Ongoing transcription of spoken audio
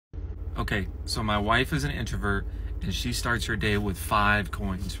Okay, so my wife is an introvert and she starts her day with 5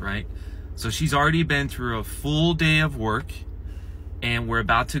 coins, right? So she's already been through a full day of work and we're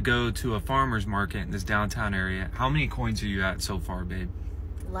about to go to a farmer's market in this downtown area. How many coins are you at so far, babe?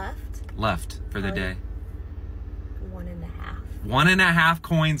 Left for the day. 1.5. 1.5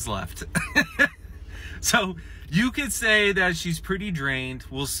 coins left. So you could say that she's pretty drained.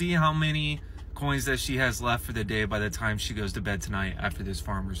 We'll see how many coins that she has left for the day by the time she goes to bed tonight after this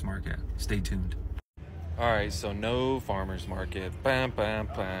farmer's market. Stay tuned. All right, so no farmer's market. Bam, bam,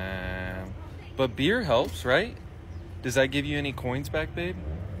 bam. But beer helps, right? Does that give you any coins back, babe?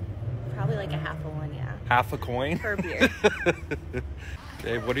 Probably like a half a one, yeah. Half a coin? Per beer.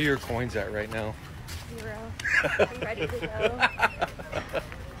 Babe, what are your coins at right now? 0. I'm ready to go.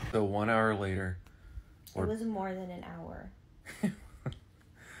 So 1 hour later. It was more than an hour.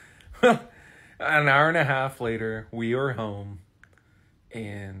 An hour and a half later, we are home,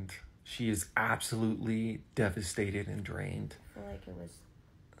 and she is absolutely devastated and drained. I feel like it was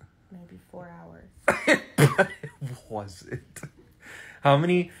maybe 4 hours. But it wasn't. How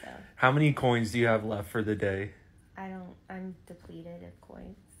many coins do you have left for the day? I'm depleted of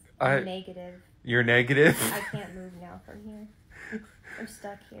coins. I'm negative. You're negative? I can't move now from here. I'm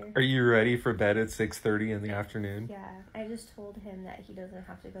stuck here. Are you ready for bed at 6:30 in the afternoon? Yeah, I just told him that he doesn't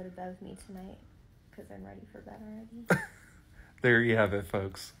have to go to bed with me tonight because I'm ready for bed already. There you have it,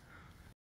 folks.